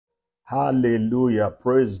Hallelujah.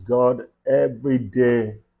 Praise God. Every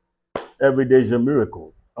day is a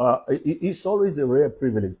miracle. It's always a rare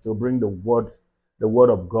privilege to bring the word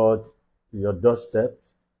of God to your doorstep,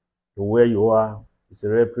 to where you are. It's a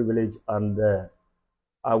rare privilege, and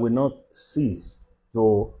I will not cease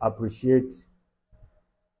to appreciate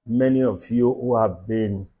many of you who have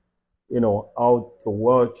been, out to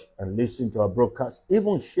watch and listen to our broadcast,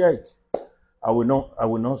 even share it. I will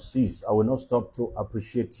not cease. I will not stop to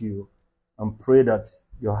appreciate you and pray that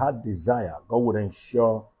your heart desire, God would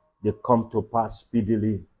ensure they come to pass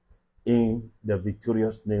speedily in the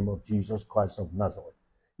victorious name of Jesus Christ of Nazareth.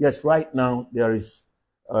 Yes, right now there is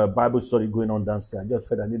a Bible study going on downstairs. I just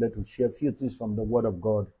felt I needed to share a few things from the Word of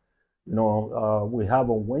God. We have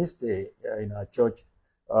on Wednesday in our church,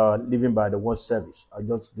 Living by the Word service. I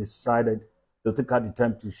just decided to take out the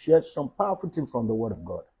time to share some powerful things from the Word of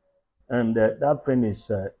God. And that thing is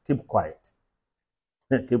keep quiet.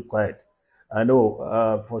 Keep quiet. I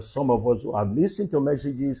know for some of us who have listened to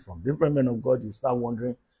messages from different men of God, you start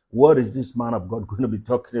wondering, what is this man of God going to be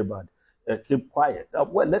talking about? Keep quiet.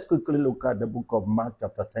 Well, let's quickly look at the book of Mark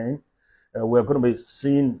chapter 10. We're going to be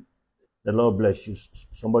seeing, the Lord bless you.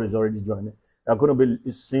 Somebody's already joining. We're going to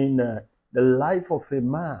be seeing the life of a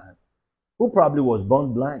man who probably was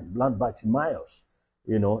born blind Bartimaeus,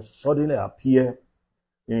 suddenly appear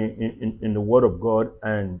in the Word of God,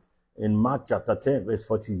 and in Mark chapter 10, verse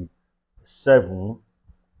 47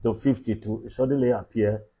 to 52, it suddenly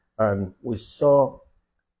appeared, and we saw,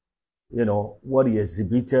 what he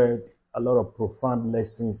exhibited, a lot of profound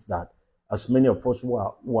lessons that as many of us who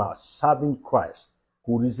are serving Christ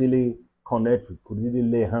could easily connect with, could easily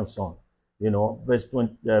lay hands on. Verse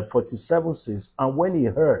 47 says, and when he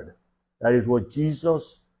heard that it was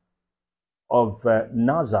Jesus of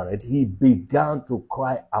Nazareth, he began to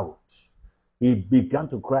cry out. He began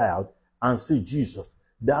to cry out and say, Jesus,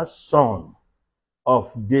 that son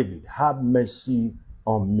of David, have mercy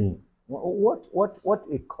on me. What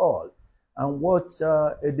a call, and what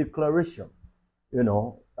a declaration.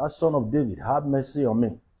 That son of David, have mercy on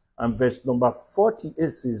me. And verse number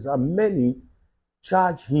 48 says, and many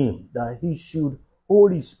charged him that he should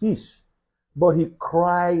hold his peace, but he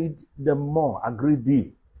cried the more a great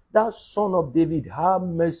deal, that son of David, have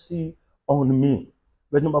mercy on me.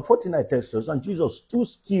 Verse number 49 tells us, and Jesus stood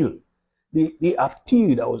still. The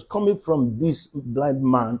appeal that was coming from this blind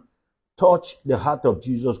man touched the heart of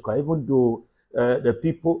Jesus Christ, even though the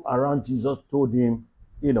people around Jesus told him,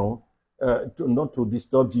 not to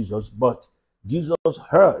disturb Jesus, but Jesus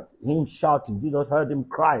heard him shouting. Jesus heard him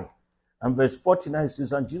crying. And verse 49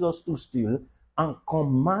 says, and Jesus stood still and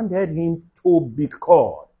commanded him to be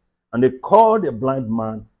called. And they called the blind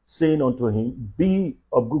man, saying unto him, be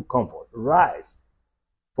of good comfort, rise,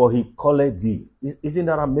 for he calleth thee. Isn't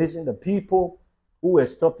that amazing? The people who were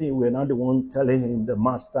stopping were not the one telling him the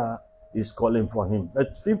master is calling for him.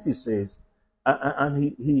 Verse 50 says, and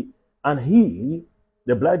he,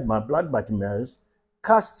 the blind man, blind Bartimaeus,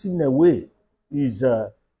 casting away his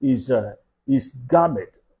garment,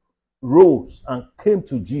 rose and came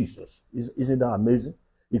to Jesus. Isn't that amazing?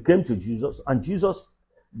 He came to Jesus, and Jesus,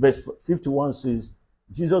 verse 51 says,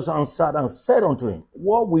 Jesus answered and said unto him,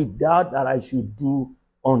 what wilt thou that I should do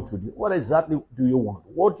unto thee? What exactly do you want?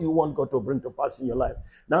 What do you want God to bring to pass in your life?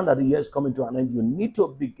 Now that the year is coming to an end, you need to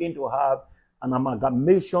begin to have an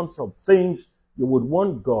amalgamation of things you would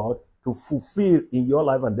want God to fulfill in your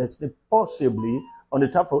life and destiny, possibly on the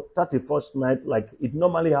 31st night, like it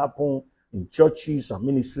normally happens in churches and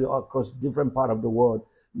ministry across different parts of the world.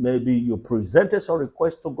 Maybe you presented some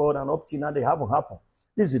request to God, and up to now they haven't happened.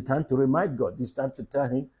 This is the time to remind God. This is time to tell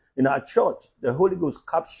him. In our church, the Holy Ghost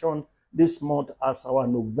captioned this month as our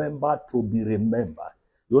November to be remembered.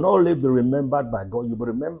 You'll not only be remembered by God, you'll be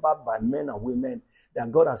remembered by men and women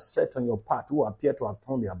that God has set on your path who appear to have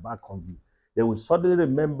turned their back on you. They will suddenly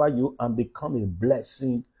remember you and become a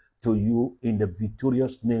blessing to you in the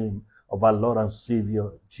victorious name of our Lord and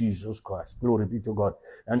Savior, Jesus Christ. Glory be to God.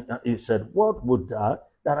 And he said, what would that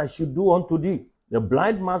I should do unto thee? The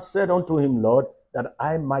blind man said unto him, Lord, that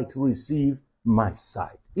I might receive my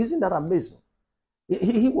sight. Isn't that amazing?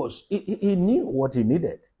 He knew what he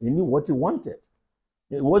needed. He knew what he wanted.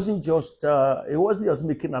 It wasn't just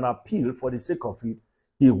making an appeal for the sake of it.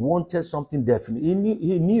 He wanted something definite. He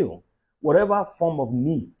knew whatever form of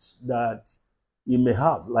needs that he may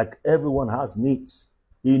have, like everyone has needs.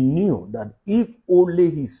 He knew that if only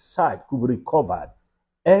his sight could be recovered,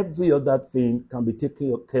 every other thing can be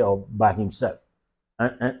taken care of by himself.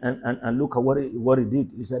 And look at what he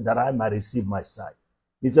did. He said that I might receive my sight.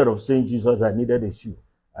 Instead of saying, Jesus, I needed a shoe,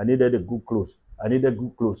 I needed a good clothes, I needed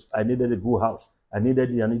good clothes, I needed a good house, I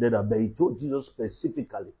needed a bed. He told Jesus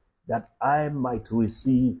specifically that I might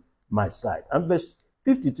receive my sight. And verse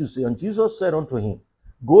 52 says, and Jesus said unto him,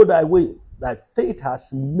 go thy way, thy faith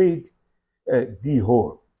has made thee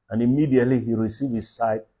whole. And immediately he received his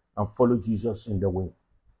sight and followed Jesus in the way.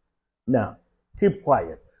 Now, keep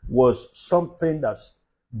quiet was something that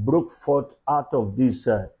broke forth out of this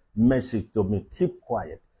message to me. Keep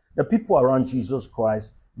quiet. The people around Jesus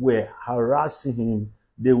Christ were harassing him.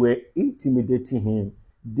 They were intimidating him.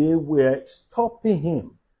 They were stopping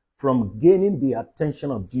him from gaining the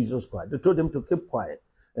attention of Jesus Christ. They told him to keep quiet.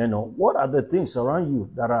 What are the things around you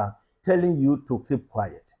that are telling you to keep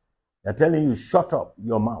quiet? They're telling you, shut up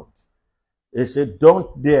your mouth. They say,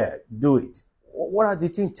 don't dare do it. What are the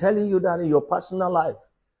things telling you that in your personal life?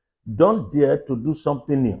 Don't dare to do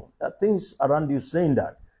something new. There are things around you saying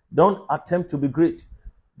that. Don't attempt to be great.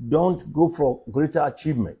 Don't go for greater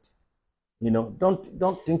achievement.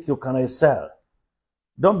 Don't think you can excel.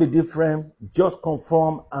 Don't be different. Just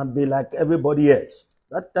conform and be like everybody else.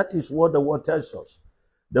 That is what the word tells us.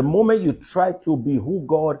 The moment you try to be who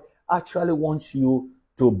God actually wants you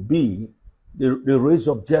to be, they raise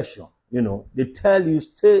objection. They tell you,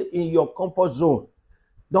 stay in your comfort zone.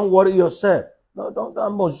 Don't worry yourself. No,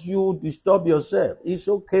 don't must you disturb yourself. It's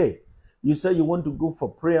okay. You said you want to go for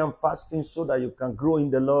prayer and fasting so that you can grow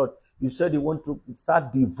in the Lord. You said you want to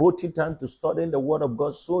start devoting time to studying the word of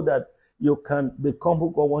God so that you can become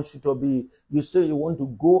who God wants you to be. You say you want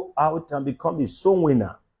to go out and become a soul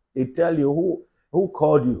winner. They tell you who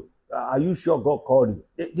called you. Are you sure God called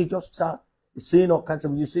you? They just start saying all kinds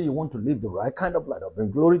of, you say you want to live the right kind of life,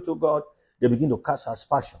 bring glory to God. They begin to cast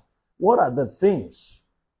aspersion. What are the things,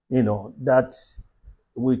 that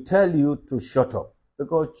will tell you to shut up?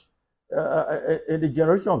 Because in the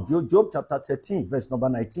generation of Job chapter 13, verse number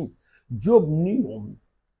 19, Job knew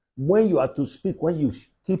when you are to speak, when you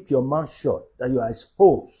keep your mouth shut, that you are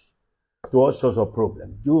exposed to all sorts of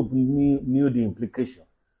problems. Job knew the implication.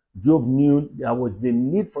 Job knew there was the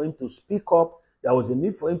need for him to speak up. There was a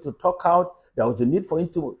need for him to talk out. There was a need for him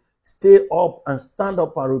to stay up and stand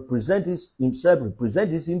up and represent himself,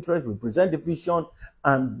 represent his interest, represent the vision,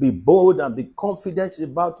 and be bold and be confident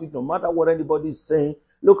about it, no matter what anybody is saying.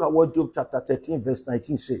 Look at what Job chapter 13, verse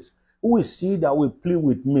 19 says. Who is he that will plead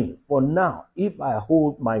with me? For now, if I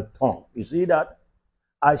hold my tongue, you see that?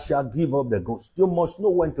 I shall give up the ghost. You must know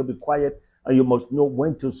when to be quiet, and you must know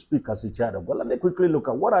when to speak as a child of God. Let me quickly look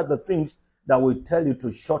at what are the things that will tell you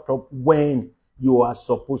to shut up when you are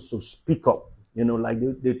supposed to speak up. Like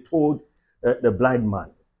they told the blind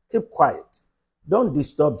man, keep quiet. Don't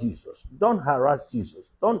disturb Jesus. Don't harass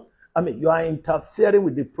Jesus. You are interfering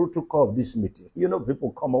with the protocol of this meeting.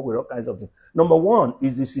 People come up with all kinds of things. Number one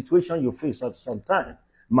is the situation you face at some time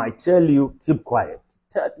might tell you, keep quiet.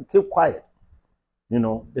 Keep quiet.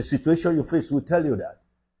 The situation you face will tell you that.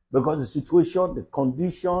 Because the situation, the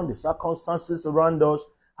condition, the circumstances around us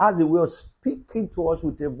has a way of speaking to us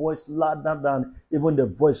with a voice louder than even the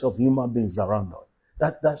voice of human beings around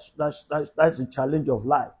us. That's the challenge of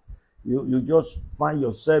life. You just find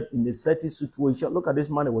yourself in a certain situation. Look at this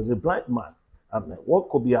man, he was a blind man. What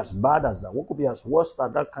could be as bad as that? What could be as worse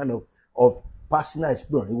as that kind of personal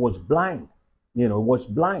experience? He was blind. He was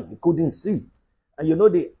blind. He couldn't see. And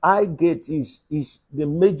the eye gate is the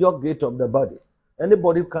major gate of the body.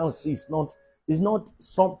 Anybody who can't see is not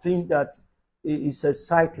something that is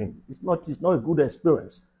exciting. It's not a good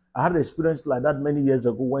experience. I had an experience like that many years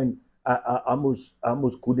ago when I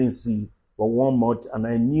almost couldn't see for 1 month, and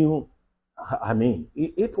I knew,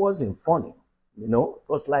 it wasn't funny. It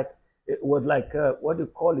was like what do you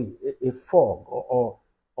call it, a fog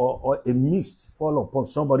or a mist fall upon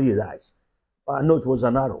somebody's eyes. I know it was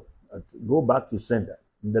an arrow. Go back to sender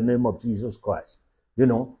in the name of Jesus Christ.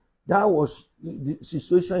 That was the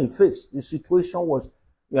situation he faced. The situation was,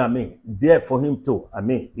 there for him too.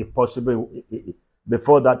 If possible,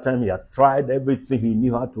 before that time, he had tried everything he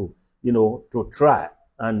knew how to, to try,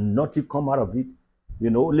 and nothing come out of it,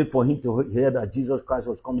 only for him to hear that Jesus Christ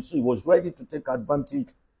was coming. So he was ready to take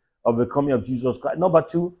advantage of the coming of Jesus Christ. Number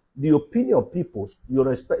two, the opinion of people you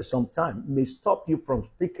respect sometimes may stop you from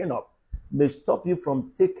speaking up, may stop you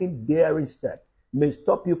from taking daring steps, may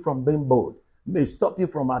stop you from being bold, may stop you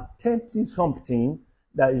from attempting something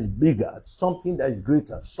that is bigger, something that is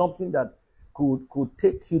greater, something that could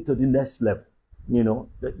take you to the next level.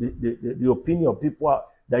 The opinion of people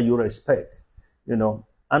that you respect,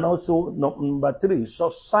 And also, number three,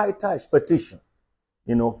 societal expectation.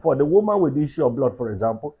 For the woman with the issue of blood, for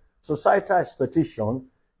example, societal expectation,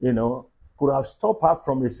 could have stopped her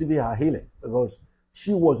from receiving her healing because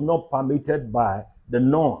she was not permitted by the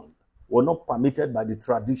norm, was not permitted by the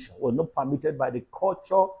tradition, was not permitted by the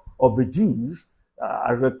culture of the Jews,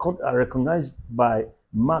 recognized by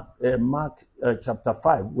Mark chapter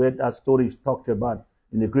 5, where that story is talked about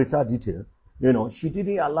in a greater detail, she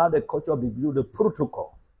didn't allow the culture of the Jew, the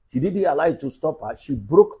protocol. She didn't allow it to stop her. She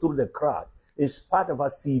broke through the crowd. In spite of her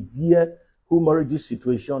severe hemorrhage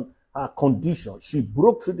situation, her condition, she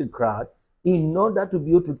broke through the crowd in order to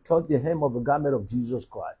be able to touch the hem of the garment of Jesus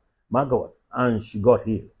Christ. My God. And she got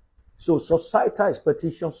healed. So societal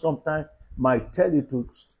expectation sometimes might tell you to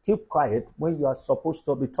keep quiet when you are supposed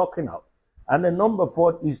to be talking out. And the number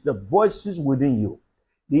 4 is the voices within you,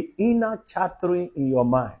 the inner chattering in your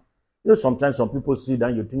mind. Sometimes some people sit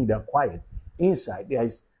down, you think they're quiet. Inside, there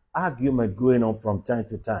is argument going on from time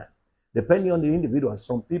to time. Depending on the individual,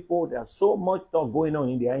 some people, there's so much talk going on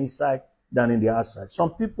in their inside than in the outside.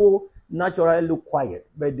 Some people naturally look quiet,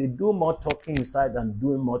 but they do more talking inside than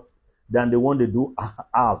doing more than they want to do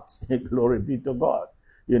out. Glory be to God.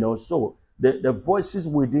 So the voices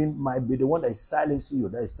within might be the one that is silencing you,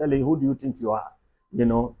 that is telling you, who do you think you are?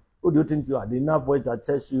 Who do you think you are? The inner voice that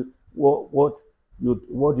tells you what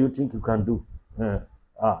do you think you can do? And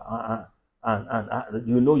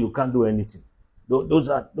you can't do anything. Those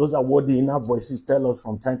are what the inner voices tell us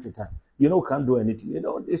from time to time. Can't do anything.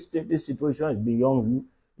 This situation is beyond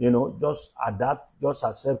you. Just adapt, just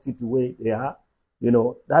accept it the way they are.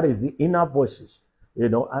 That is the inner voices.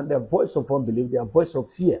 And the voice of unbelief, their voice of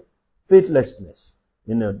fear, faithlessness.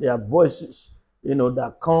 Their voices,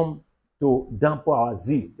 that come to dampen our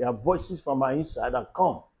zeal. There are voices from our inside that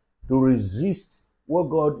come to resist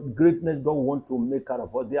what greatness God wants to make out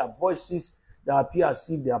of us. There are voices that appear as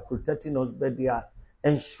if they are protecting us, but they are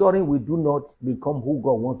ensuring we do not become who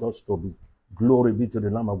God wants us to be. Glory be to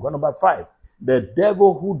the Lamb of God. Number 5, the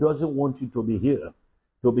devil who doesn't want you to be healed,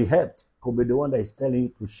 to be helped, could be the one that is telling you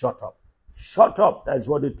to shut up. Shut up. That's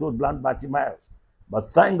what they told blind Bartimaeus. But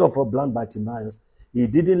thank God for blind Bartimaeus. He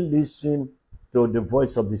didn't listen to the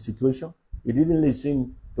voice of the situation. He didn't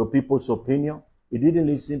listen to people's opinion. He didn't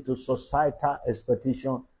listen to societal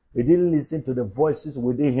expectation. He didn't listen to the voices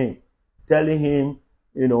within him, telling him,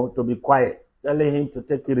 to be quiet, telling him to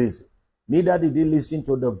take it easy. Neither did he listen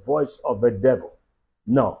to the voice of the devil.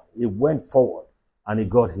 No, he went forward and he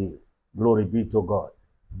got healed. Glory be to God.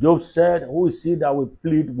 Job said, who is he that will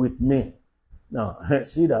plead with me? Now,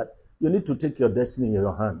 see that you need to take your destiny in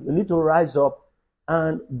your hand. You need to rise up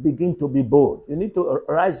and begin to be bold. You need to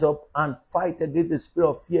rise up and fight against the spirit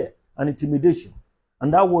of fear and intimidation.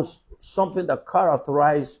 And that was something that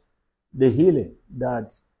characterized the healing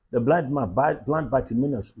that the blind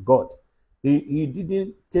Bartimaeus got. He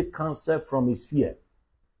didn't take counsel from his fear.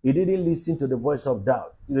 He didn't listen to the voice of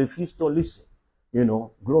doubt. He refused to listen.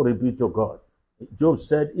 Glory be to God. Job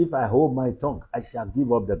said, if I hold my tongue, I shall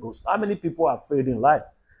give up the ghost. How many people are afraid in life?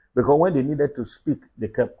 Because when they needed to speak, they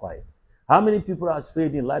kept quiet. How many people are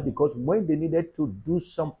afraid in life? Because when they needed to do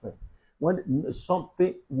something,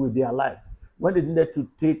 something with their life, when they needed to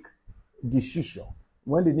take decision,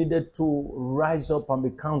 when they needed to rise up and be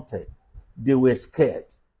counted, they were scared.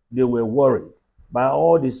 They were worried by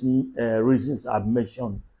all these reasons I've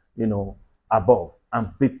mentioned, above. And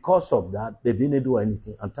because of that, they didn't do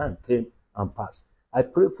anything. And time came and passed. I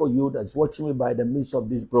pray for you that's watching me by the means of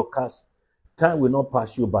this broadcast. Time will not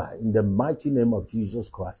pass you by. In the mighty name of Jesus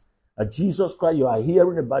Christ. Jesus Christ, you are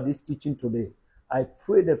hearing about this teaching today. I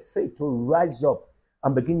pray the faith to rise up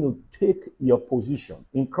and begin to take your position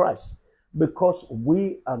in Christ. Because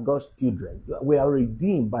we are God's children. We are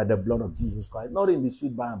redeemed by the blood of Jesus Christ, not in the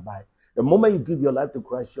sweet by and by. The moment you give your life to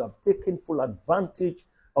Christ, you have taken full advantage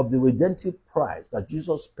of the redemptive price that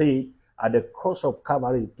Jesus paid at the cross of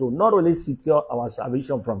Calvary to not only secure our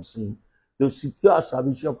salvation from sin, to secure our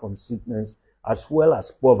salvation from sickness, as well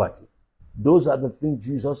as poverty. Those are the things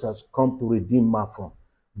Jesus has come to redeem man from.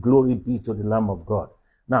 Glory be to the Lamb of God.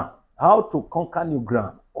 Now, how to conquer new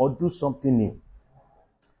ground or do something new?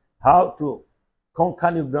 How to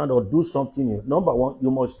conquer new ground or do something new? Number 1,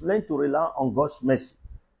 you must learn to rely on God's mercy.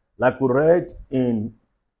 Like we read in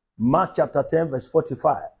Mark chapter 10, verse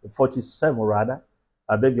 47 rather.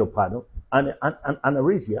 I beg your pardon. And I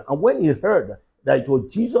read here. And when he heard that it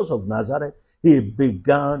was Jesus of Nazareth, he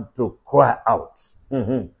began to cry out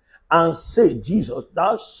and say, Jesus,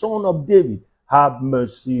 thou son of David, have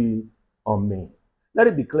mercy on me. Let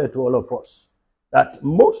it be clear to all of us that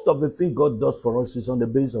most of the thing God does for us is on the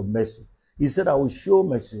basis of mercy. He said, I will show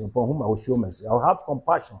mercy upon whom I will show mercy. I will have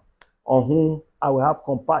compassion on whom I will have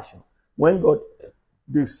compassion. When God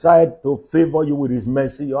decides to favor you with his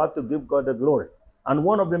mercy, you have to give God the glory. And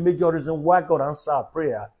one of the major reasons why God answers our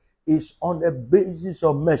prayer is on the basis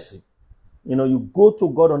of mercy. You go to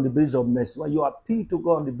God on the basis of mercy. When you appeal to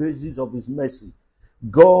God on the basis of his mercy,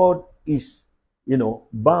 God is,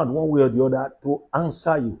 bound one way or the other to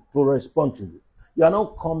answer you, to respond to you. You are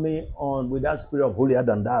not coming on with that spirit of holier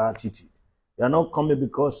than thou attitude. You are not coming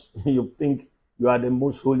because you think you are the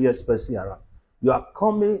most holiest person around. You are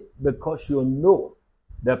coming because you know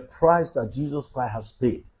the price that Jesus Christ has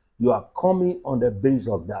paid. You are coming on the basis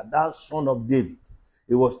of that. That son of David,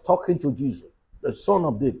 he was talking to Jesus, the son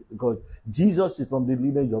of David, because Jesus is from the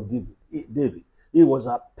lineage of David. He was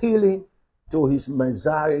appealing to his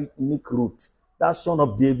messianic root. That son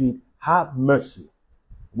of David, have mercy.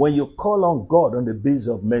 When you call on God on the basis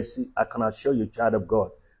of mercy, I can assure you, child of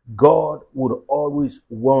God, God would always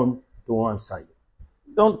want to answer you.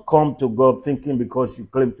 Don't come to God thinking because you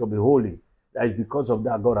claim to be holy, that is because of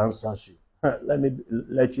that God answers you. Let me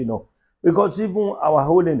let you know. Because even our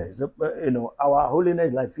holiness, our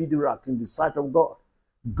holiness like feed rock in the sight of God.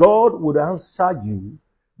 God would answer you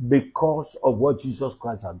because of what Jesus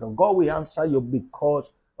Christ has done. God will answer you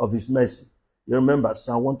because of his mercy. You remember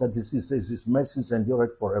Psalm 136 says his mercies endure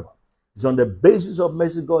forever. It's on the basis of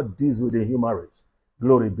mercy God deals with the human race.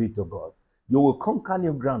 Glory be to God. You will conquer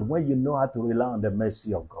new ground when you know how to rely on the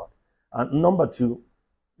mercy of God. And number two,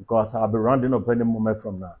 because I'll be rounding up any moment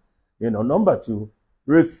from now. Number two,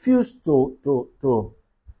 refuse to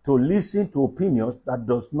listen to opinions that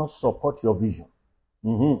does not support your vision.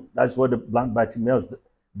 That's what the blind Bartimaeus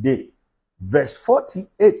did. Verse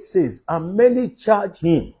 48 says, and many charged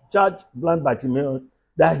blind Bartimaeus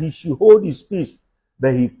that he should hold his peace,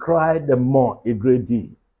 but he cried the more a great deal.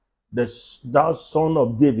 Thou son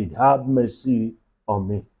of David, have mercy on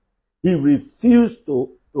me. He refused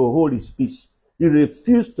to hold his peace. He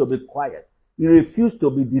refused to be quiet. He refused to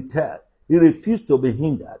be deterred. He refused to be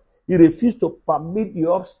hindered. He refused to permit the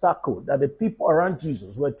obstacle that the people around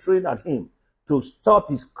Jesus were throwing at him to stop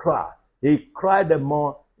his cry. He cried the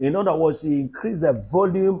more. In other words, he increased the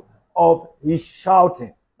volume of his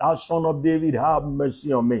shouting. Thou son of David, have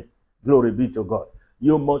mercy on me. Glory be to God.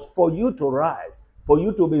 For you to rise, for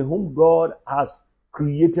you to be whom God has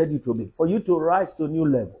created you to be, for you to rise to a new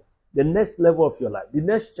level, the next level of your life, the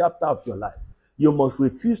next chapter of your life, you must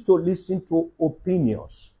refuse to listen to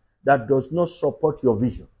opinions that does not support your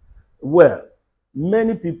vision. Well,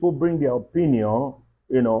 many people bring their opinion,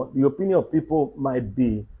 the opinion of people might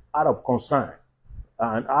be out of concern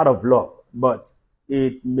and out of love, but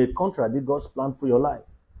it may contradict God's plan for your life.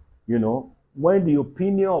 When the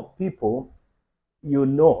opinion of people,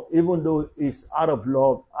 even though it's out of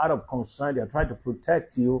love, out of concern, they're trying to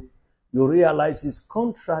protect you, you realize it's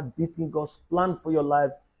contradicting God's plan for your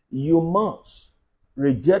life. You must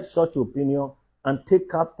reject such opinion and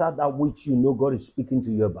take after that which God is speaking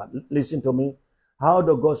to you about. Listen to me. How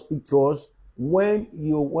does God speak to us? When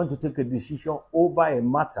you want to take a decision over a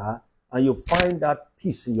matter and you find that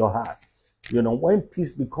peace in your heart, when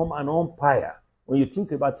peace becomes an umpire, when you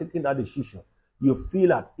think about taking that decision, you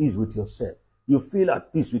feel at ease with yourself. You feel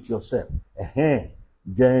at peace with yourself.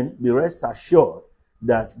 Then be rest assured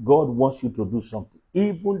that God wants you to do something.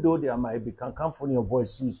 Even though there might be cacophony of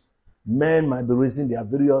voices, men might be raising their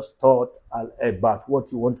various thoughts about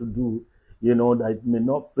what you want to do, that it may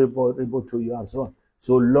not favorable to you and so on.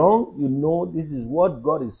 So long this is what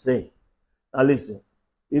God is saying. Now listen,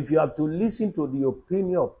 if you have to listen to the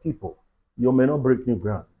opinion of people, you may not break new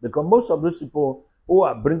ground. Because most of those people who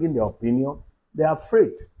are bringing their opinion, they are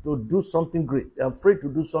afraid to do something great. They are afraid to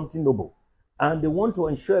do something noble. And they want to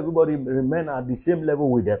ensure everybody remain at the same level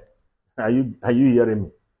with them. Are you hearing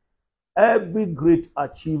me? Every great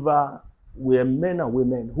achiever were men and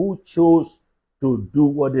women who chose to do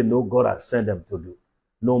what they know God has sent them to do.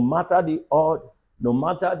 No matter the odd, no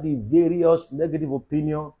matter the various negative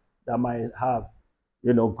opinion that might have,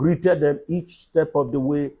 greeted them each step of the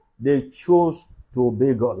way, they chose to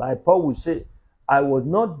obey God. Like Paul would say, I was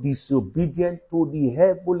not disobedient to the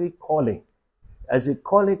heavenly calling. As a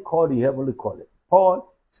calling called the heavenly calling.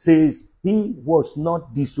 Paul says he was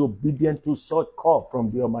not disobedient to such call from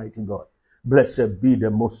the Almighty God. Blessed be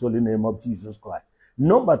the most holy name of Jesus Christ.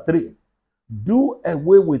 Number 3, do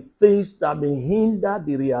away with things that may hinder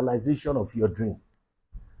the realization of your dream.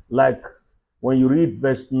 Like when you read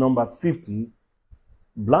verse number 50,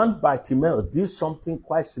 blind Bartimaeus did something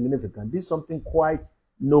quite significant, did something quite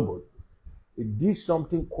noble. It did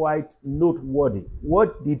something quite noteworthy.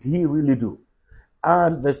 What did he really do?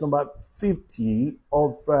 And verse number 50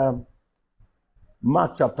 of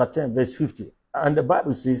Mark chapter 10, verse 50. And the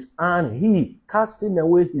Bible says, and he, casting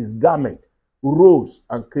away his garment, rose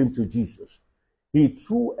and came to Jesus. He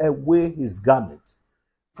threw away his garment.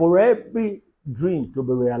 For every dream to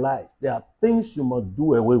be realized, there are things you must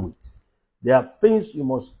do away with. There are things you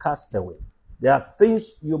must cast away. There are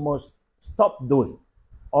things you must stop doing,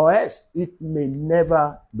 or else it may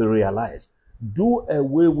never be realized. Do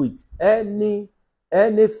away with anything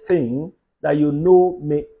that you know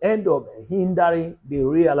may end up hindering the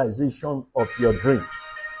realization of your dream,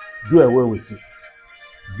 do away with it.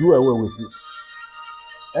 Do away with it.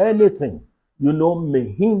 Anything you know may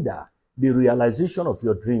hinder the realization of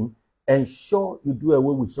your dream, ensure you do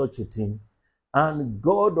away with such a thing, and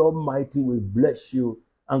God Almighty will bless you,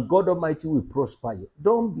 and God Almighty will prosper you.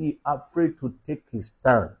 Don't be afraid to take his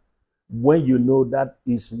stand when you know that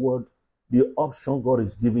is what the option God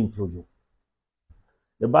is giving to you.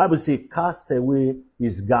 The Bible says, cast away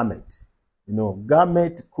his garment. You know,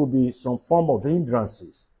 garment could be some form of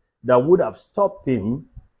hindrances that would have stopped him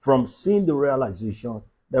from seeing the realization,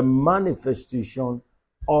 the manifestation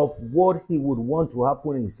of what he would want to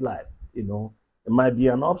happen in his life. You know, it might be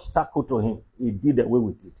an obstacle to him. He did away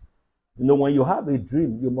with it. You know, when you have a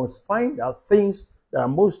dream, you must find out things that are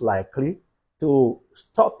most likely to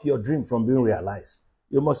stop your dream from being realized.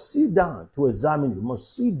 You must sit down to examine. You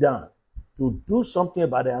must sit down to do something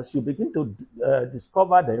about it. As you begin to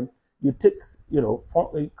discover them, you take,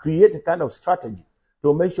 create a kind of strategy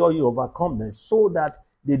to make sure you overcome them so that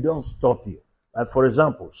they don't stop you. Like, for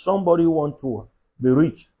example, somebody who wants to be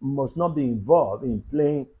rich must not be involved in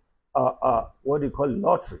playing what they call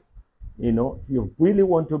lottery. You know, if you really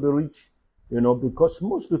want to be rich, because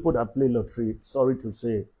most people that play lottery, sorry to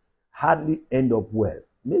say, hardly end up well.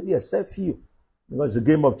 Maybe except few, because it's a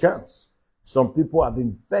game of chance. Some people have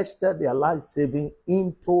invested their life saving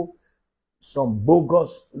into some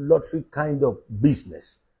bogus lottery kind of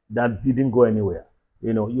business that didn't go anywhere.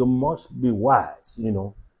 You must be wise,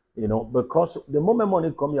 because the moment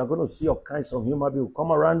money comes, you're going to see all kinds of human beings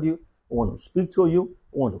come around you, who want to speak to you,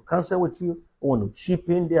 who want to counsel with you, who want to chip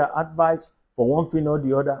in their advice for one thing or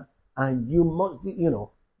the other. And you must,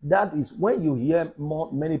 that is when you hear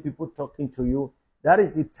many people talking to you, that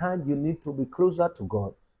is the time you need to be closer to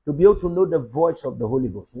God, to be able to know the voice of the Holy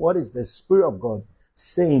Ghost. What is the Spirit of God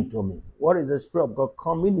saying to me? What is the Spirit of God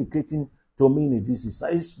communicating to me in this season?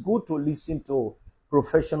 It's good to listen to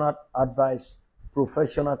professional advice,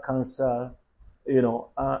 professional counsel,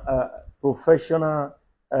 professional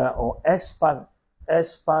or expert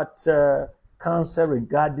counsel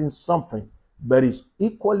regarding something. But it's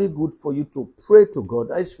equally good for you to pray to God.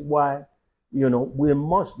 That's why, we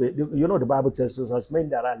must be, the Bible tells us, as men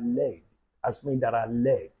that are led, as men that are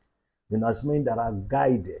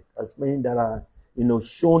guided, as men that are,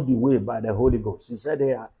 shown the way by the Holy Ghost. He said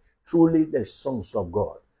they are truly the sons of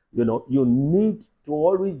God. You need to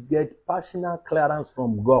always get personal clearance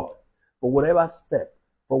from God for whatever step,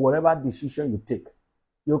 for whatever decision you take.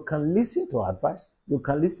 You can listen to advice, you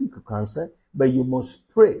can listen to counsel, but you must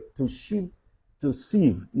pray to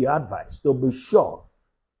sieve the advice, to be sure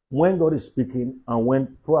when God is speaking and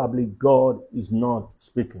when probably God is not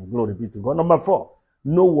speaking. Glory be to God. Number 4,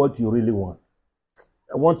 know what you really want.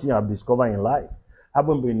 One thing I've discovered in life,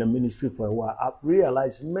 having been in the ministry for a while, I've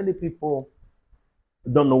realized many people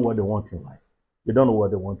don't know what they want in life. They don't know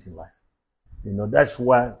what they want in life. That's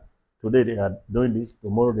why today they are doing this,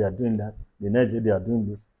 tomorrow they are doing that, the next day they are doing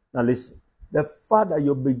this. Now listen, the fact that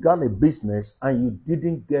you began a business and you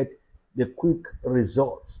didn't get the quick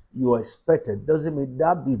results you expected doesn't mean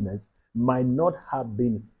that business might not have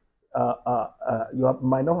been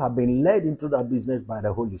might not have been led into that business by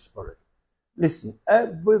the Holy Spirit. Listen,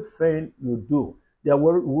 everything you do, there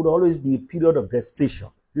would always be a period of gestation,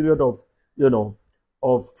 period of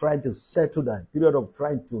trying to settle down, period of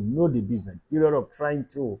trying to know the business, period of trying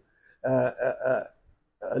to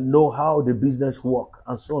know how the business works,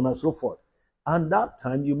 and so on and so forth. And that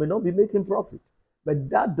time you may not be making profit.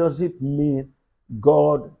 But that doesn't mean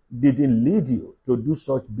God didn't lead you to do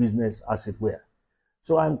such business, as it were.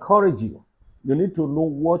 So I encourage you, you need to know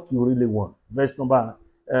what you really want. Verse number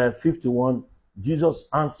 51, Jesus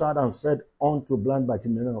answered and said unto blind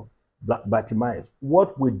Bartimaeus,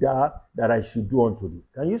 what would that I should do unto thee?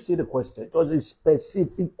 Can you see the question? It was a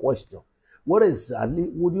specific question. What exactly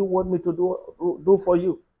would you want me to do for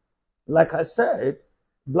you? Like I said,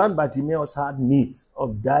 blind Bartimaeus had needs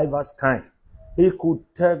of diverse kinds. He could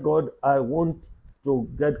tell God, I want to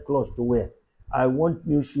get clothes to wear. I want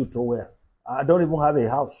new shoes to wear. I don't even have a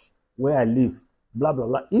house where I live. Blah, blah,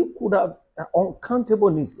 blah. He could have uncountable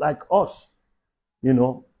needs like us.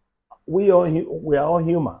 We are all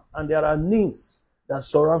human. And there are needs that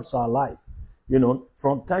surrounds our life.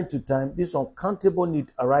 From time to time, this uncountable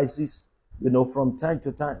need arises, from time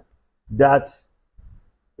to time. That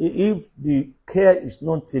if the care is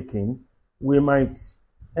not taken, we might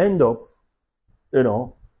end up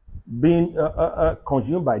being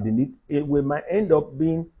consumed by the need. We might end up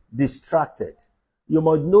being distracted. You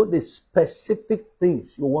must know the specific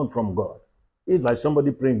things you want from God. It's like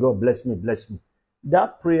somebody praying, God bless me, bless me.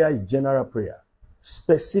 That prayer is general prayer.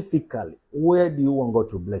 Specifically, where do you want God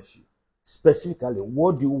to bless you? Specifically,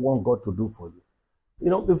 what do you want God to do for you?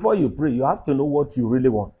 You know, before you pray, you have to know what you really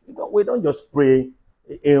want. We don't just pray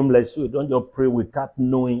aimlessly. We don't just pray without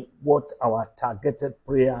knowing what our targeted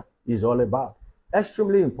prayer is all about.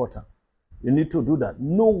 Extremely important. You need to do that.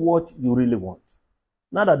 Know what you really want.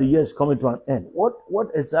 Now that the year is coming to an end, what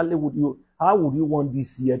exactly how would you want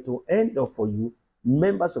this year to end up for you,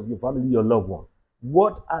 members of your family, your loved one?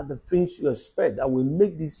 What are the things you expect that will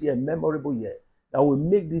make this year a memorable year? That will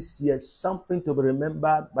make this year something to be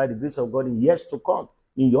remembered by the grace of God in years to come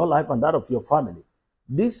in your life and that of your family.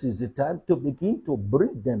 This is the time to begin to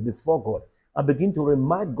bring them before God and begin to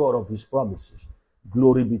remind God of his promises.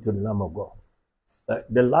 Glory be to the Lamb of God.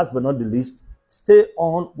 The last but not the least, stay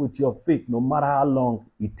on with your faith no matter how long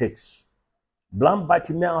it takes. Blind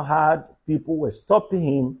Bartimaeus had people were stopping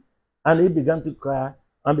him and he began to cry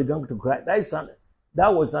and began to cry.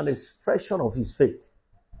 That was an expression of his faith.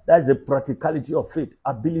 That's the practicality of faith,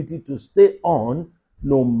 ability to stay on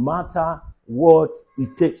no matter what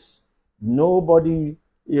it takes. Nobody,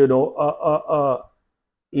 he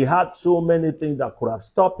had so many things that could have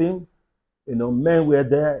stopped him. Men were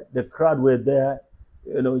there, the crowd were there.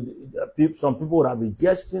 Some people would have been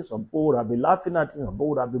jesting, some people would have been laughing at him, some people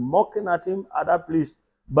would have been mocking at him at that place.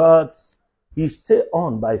 But he stayed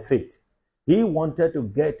on by faith. He wanted to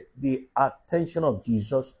get the attention of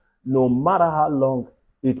Jesus no matter how long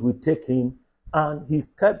it would take him. And he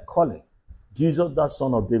kept calling, Jesus, the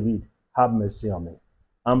Son of David, have mercy on me.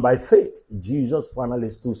 And by faith, Jesus finally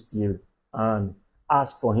stood still and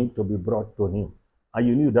asked for him to be brought to him. And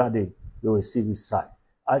you knew that day you receive his sight.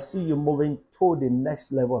 I see you moving to the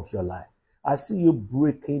next level of your life. I see you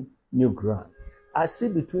breaking new ground. I see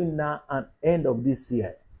between now and end of this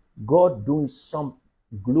year, God doing some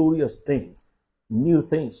glorious things, new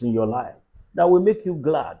things in your life that will make you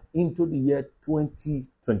glad into the year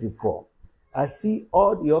 2024. I see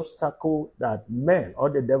all the obstacles that men or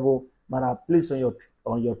the devil might have placed on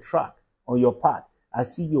your track, on your path. I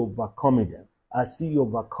see you overcoming them. I see you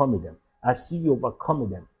overcoming them. I see you overcoming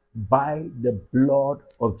them by the blood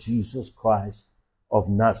of Jesus Christ of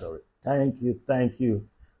Nazareth. Thank you, thank you.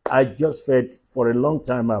 I just felt for a long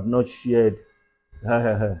time I have not shared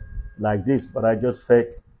like this, but I just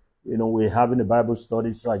felt, we're having a Bible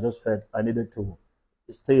study, so I just felt I needed to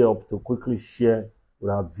stay up to quickly share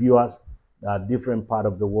with our viewers that are different part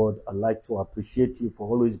of the world. I'd like to appreciate you for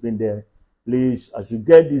always being there. Please, as you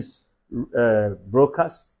get this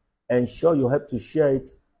broadcast, ensure you help to share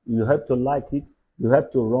it, you help to like it, you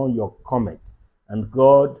have to run your comment. And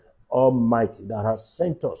God Almighty that has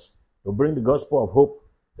sent us to bring the gospel of hope,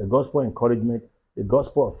 the gospel of encouragement, the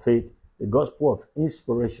gospel of faith, the gospel of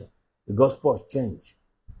inspiration, the gospel of change.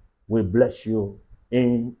 We bless you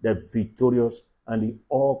in the victorious and the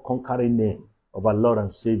all-conquering name of our Lord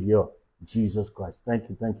and Savior, Jesus Christ. Thank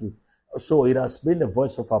you, thank you. So it has been the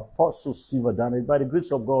voice of Apostle Silva. By the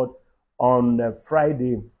grace of God, on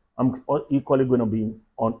Friday, I'm equally going to be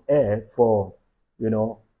on air for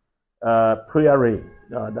prayer rain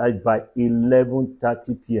by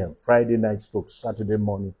 11:30 p.m. Friday night stroke Saturday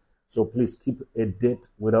morning. So please keep a date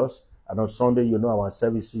with us. And on Sunday, our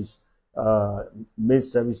services, main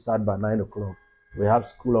service start by 9 o'clock. We have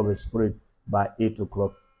School of the Spirit by 8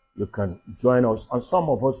 o'clock. You can join us. And some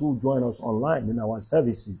of us who join us online in our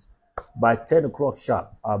services, by 10 o'clock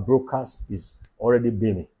sharp, our broadcast is already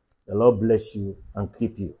beaming. The Lord bless you and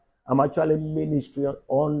keep you. I'm actually ministering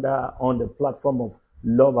on the platform of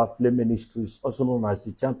Love Aflame Ministries, also known as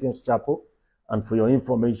the Champions Chapel. And for your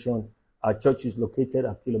information, our church is located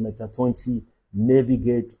at kilometer 20,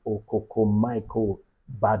 Navigate Okokomaiko,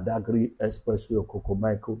 Badagry Expressway,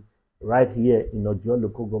 Okokomaiko, right here in Ojo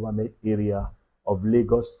local government area of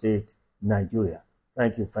Lagos State, Nigeria.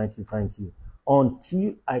 Thank you, thank you, thank you.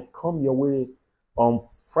 Until I come your way on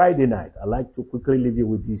Friday night, I'd like to quickly leave you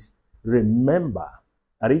with this. Remember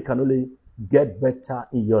that it can only get better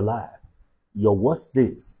in your life. Your worst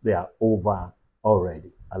days, they are over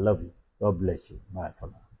already. I love you. God bless you. Bye for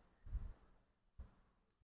now.